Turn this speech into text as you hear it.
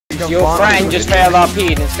Your friend just failed RP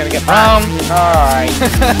and it's gonna get banned. Alright.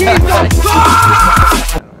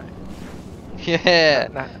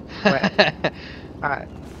 Yeah. Alright.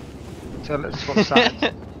 So let's swap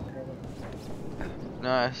sides.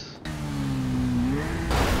 Nice.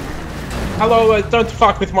 Hello, don't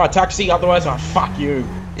fuck with my taxi, otherwise I'll fuck you.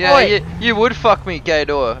 Yeah, you would fuck me,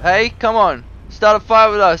 Gator. Hey, come on. Start a fight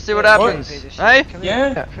with us, see what happens. Hey?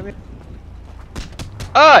 Yeah?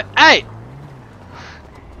 Oh, hey!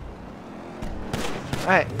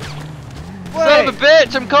 Hey. Son of a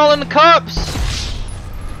bitch, I'm calling the cops!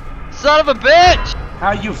 Son of a bitch!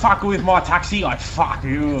 How you fucking with my taxi? I fuck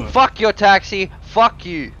you. Fuck your taxi, fuck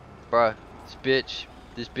you. Bro,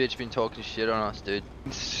 this bitch been talking shit on us, dude.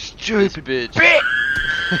 Stupid bitch.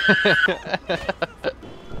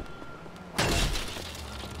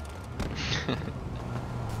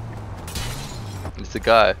 It's the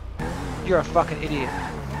guy. You're a fucking idiot.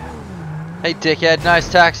 Hey dickhead, nice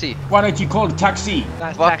taxi. Why don't you call the taxi?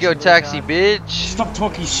 Nice Fuck your taxi, bitch. Stop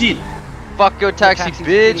talking shit. Fuck your taxi,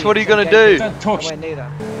 bitch. What are you gonna do? Don't talk shit.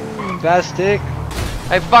 Plastic.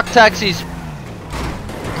 Hey, fuck taxis.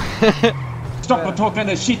 Stop talking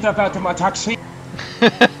the shit about my taxi.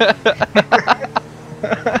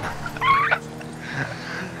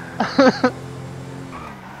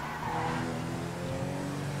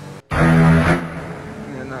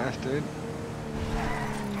 Yeah, nice, dude.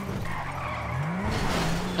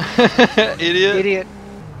 Idiot. Idiot.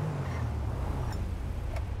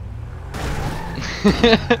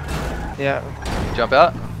 Yeah. Jump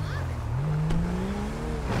out.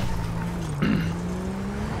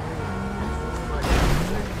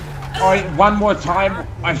 Alright, one more time,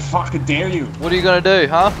 I fucking dare you. What are you gonna do,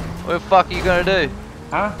 huh? What the fuck are you gonna do?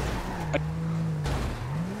 Huh?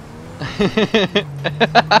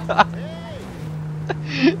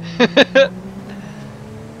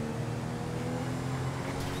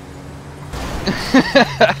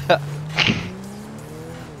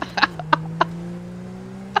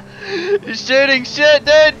 You're shooting shit,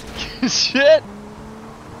 dude! Shit!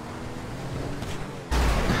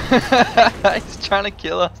 He's trying to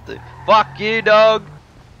kill us, dude. Fuck you, dog!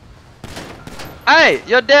 Hey,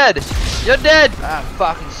 you're dead! You're dead! Ah,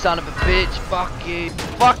 fucking son of a bitch. Fuck you.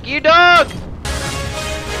 Fuck you, dog!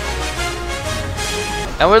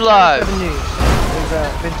 And we're live. News.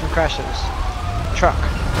 There's been some crashes. Truck.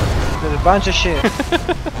 There's a bunch of shit.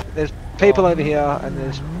 There's people over here and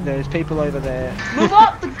there's people over there. Move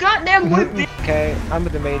up the goddamn wood, bitch! Okay, I'm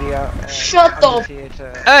with the media. Shut the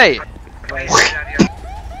Hey!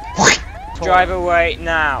 Drive away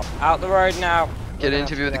now. Out the road now. Get an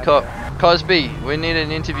interview with the cop. Cosby, we need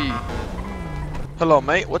an interview. Hello,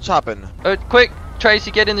 mate. What's happened? Quick,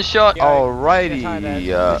 Tracy, get in the shot. Alrighty.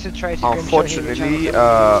 This is Tracey, Unfortunately,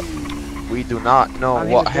 we do not know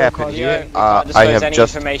what happened here. I I have any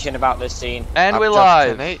just information about this scene. And we're just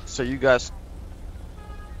live. 10-8, so you guys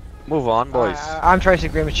move on, boys. I'm Tracey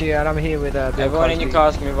Grimshaw and I'm here with Bill Everyone in your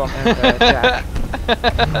cars, move on. and Jack.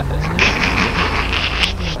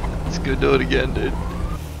 Let's go do it again, dude.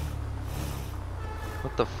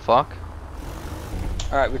 What the fuck?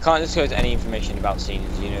 Alright, we can't disclose any information about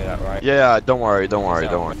scenes, you know that, right? Yeah, don't worry.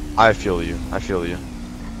 I feel you.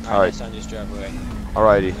 Alright. Son, just drive away.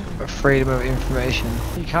 Alrighty. Freedom of information.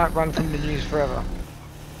 You can't run from the news forever.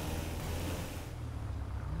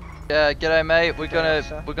 Yeah, g'day mate. We're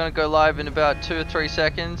gonna go live in about 2 or 3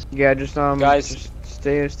 seconds. Yeah, just Guys. just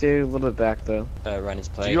stay a little bit back though. Run his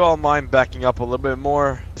plate. Do you all mind backing up a little bit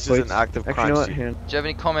more? This is an active Actually, crime you know what? scene. Here. Do you have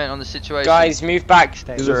any comment on the situation? Guys, move back.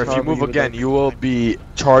 Sir, if you move again, you will be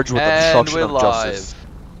charged with And obstruction we're of justice.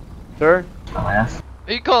 Sir?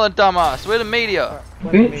 Who you calling dumbass? We're the media.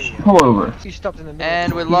 Bitch, pull over. You stopped in the middle.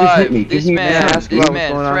 And we're He just hit live. me. This He man asked what was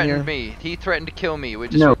going on threatened here. me. He threatened to kill me. We're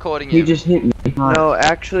just No, recording he him. Just hit me. No,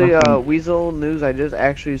 actually, Weasel News, I just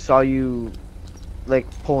actually saw you, like,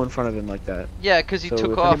 pull in front of him like that. Yeah, because he So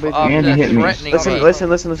took if off anybody's- after And he hit me. threatening Listen,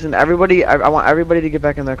 me. listen. Everybody, I want everybody to get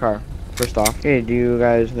back in their car. First off. Hey, do you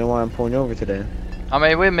guys know why I'm pulling you over today? I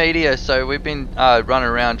mean, we're media, so we've been running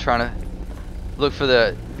around trying to look for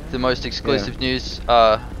the most exclusive news.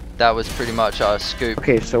 That was pretty much our scoop.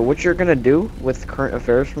 Okay, so what you're gonna do with current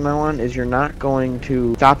affairs from now on is you're not going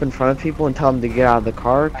to stop in front of people and tell them to get out of the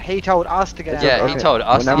car. He told us to get out. Yeah, of he the told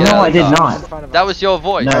us to No, get out I of the did car. not. That was your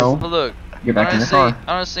voice. No. Look. Get back I in don't the car.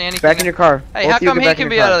 I don't see anything. Back in your car. Hey, Both how of you come get he back in can your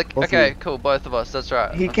be car. out of the... Both of Okay, you. cool, both of us, that's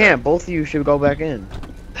right. He Okay. can't. Both of you should go back in.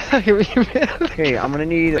 Okay, I'm gonna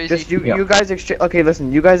need Easy. just you guys exchange. Okay,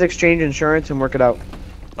 listen, you guys exchange insurance and work it out.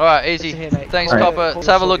 Alright, easy. Listen here, mate. Thanks, Alright. copper. Let's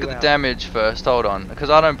have a look at the damage first. Hold on. Because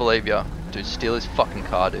I don't believe you. Dude, steal his fucking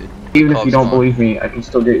car, dude. Even if Cops you don't on. believe me, I can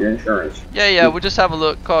still get your insurance. Yeah, we'll just have a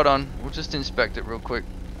look. Hold on. We'll just inspect it real quick.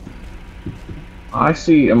 I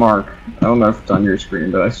see a mark. I don't know if it's on your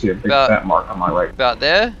screen, but I see a big About- fat mark on my right. About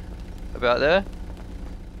there? About there?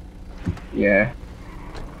 Yeah.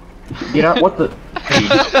 Get out, what the? Hey,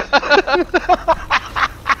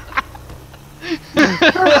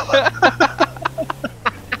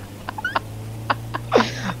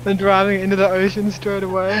 And driving into the ocean straight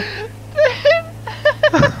away.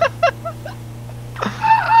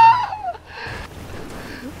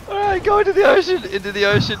 Alright, go into the ocean! Into the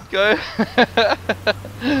ocean, go!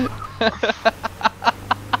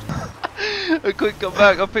 Quick, come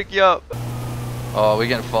back, I'll pick you up. Oh, we're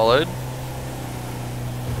getting followed?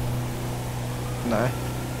 No.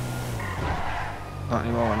 Not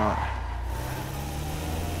anymore, we're not.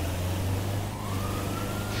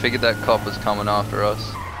 Figured that cop was coming after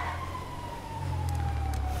us.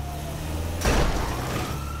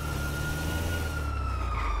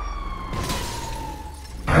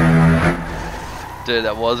 Dude,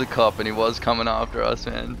 that was a cop and he was coming after us,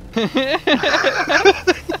 man.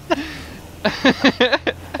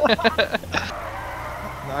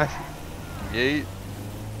 Nice. Yeet.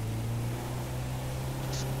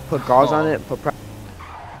 Put gauze on Oh. it. Put.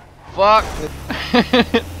 Fuck!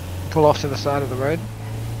 Pull off to the side of the road.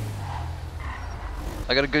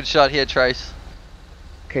 I got a good shot here, Trace.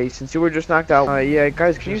 Okay, since you were just knocked out. Yeah,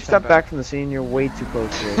 guys, can you Just step step back from the scene? You're way too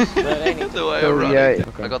close to this. The way I Oh, run yeah, it.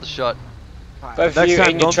 okay. I got the shot. Both of Next you time,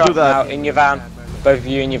 in your don't truck do that. now, in your van. Both of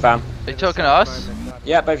you in your van. Are you talking to us?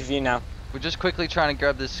 Yeah, both of you now. We're just quickly trying to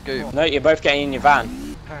grab this scoop. No, you're both getting in your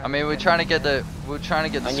van. I mean, we're trying to get the And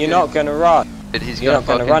scoop. you're not gonna run. He's You're gonna not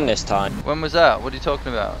gonna fucking run this time. When was that? What are you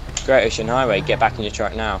talking about? Great Ocean Highway, get back in your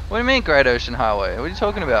truck now. What do you mean Great Ocean Highway? What are you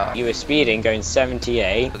talking about? You were speeding, going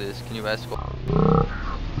 78. For this, can you escort?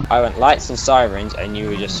 I went lights and sirens, and you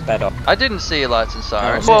were just sped off. I didn't see your lights and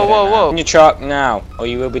sirens. Oh, Whoa, whoa, In whoa! your truck now, or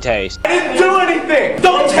you will be tased.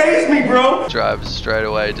 Drive straight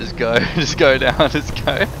away. Just go. Just go down. Just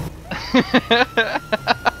go.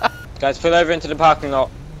 Guys, pull over into the parking lot.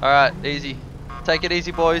 All right, easy. Take it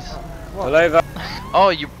easy, boys. Pull over. Oh,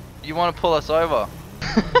 you want to pull us over?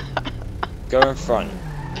 Go in front.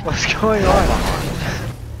 What's going on?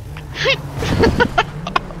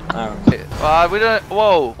 Oh. We don't.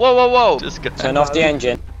 Whoa, whoa, whoa, whoa! Just go. Turn off the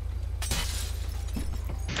engine.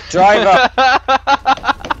 Driver,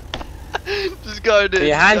 Just go, dude. put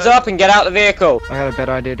your hands up and get out the vehicle. I got a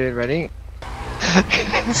better idea, dude. Ready?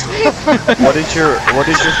 What is your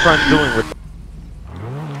friend doing with?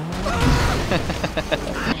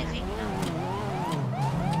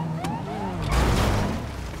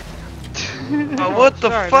 What the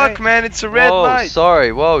Sorry, fuck, mate. man? It's a red Whoa, light.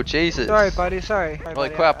 sorry. Whoa, Jesus. Sorry, buddy. Sorry. Holy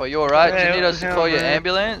crap, are you alright? Do you Hey, need what us the to hell, call your man?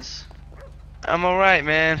 ambulance? I'm alright,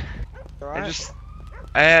 man. Alright.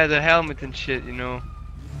 I had a helmet and shit, you know.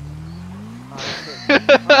 You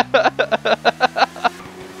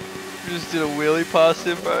just did a wheelie past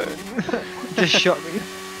him, bro. Just shot me.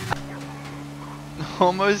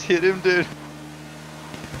 Almost hit him, dude.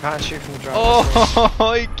 Can't shoot from the driver's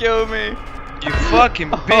Oh, he killed me. You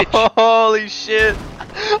fucking bitch. Holy shit.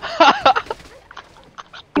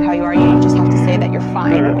 How you are, you just have to say that you're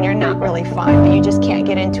fine when you're not really fine, but you just can't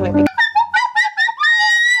get into it.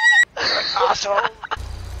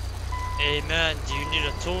 Hey man, do you need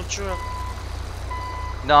a tow truck?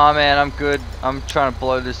 Nah, man, I'm good. I'm trying to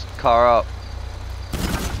blow this car up.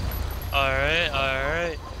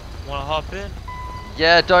 Alright. Wanna hop in?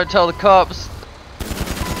 Yeah, don't tell the cops.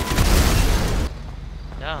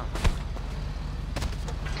 Yeah.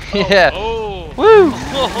 Yeah. Oh. Woo!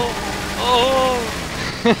 Oh.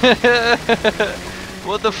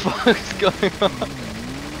 What the fuck's going on?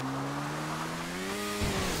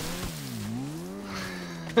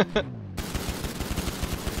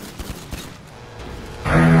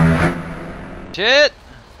 Shit!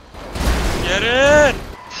 Get in!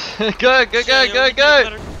 Go!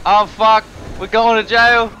 Oh fuck! We're going to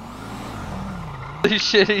jail! Holy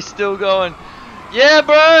shit, he's still going. Yeah,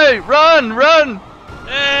 bro! Run!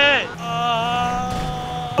 Hey!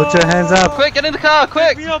 Put your hands up. Quick, get in the car,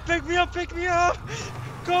 quick! Pick me up!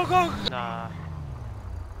 Go! Nah.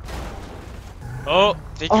 Oh,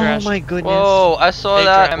 they Oh crashed. my goodness. Whoa, I saw They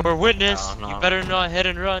that. crashed. We're witness. No. You better not hit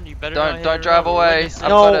and run. You better not hit Don't and drive run. away. Witness. I've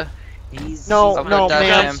No. got No, I've no, got that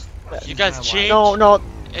man. You guys changed. No,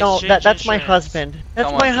 Exchange that's my insurance. husband. That's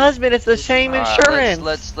Come my on. husband. It's the same Alright,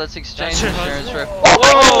 insurance. Let's exchange That's your insurance for.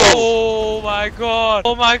 husband? Oh my god!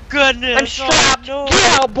 Oh my goodness! I'm strapped. Oh, no.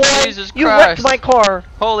 Get out, boy. Jesus You Christ. wrecked my car.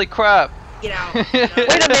 Holy crap! Get out.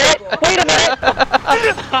 Wait a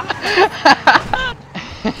minute.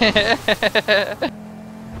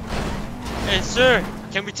 Hey sir,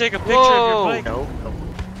 can we take a picture Whoa. of your bike? No.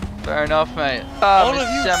 Fair enough, mate. All Oh, of you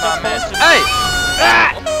Mr. supposed Man. to- Hey!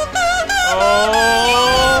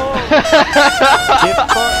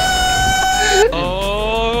 Oh!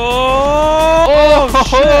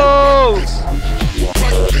 Oh!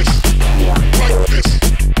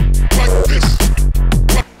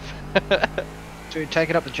 Dude, take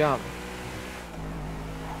it up the jump.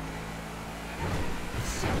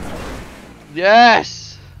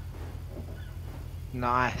 Yes!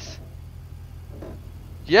 Nice.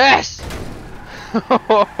 Yes!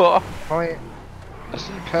 Point. Just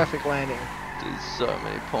a perfect landing. Dude, so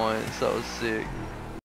many points. That was sick.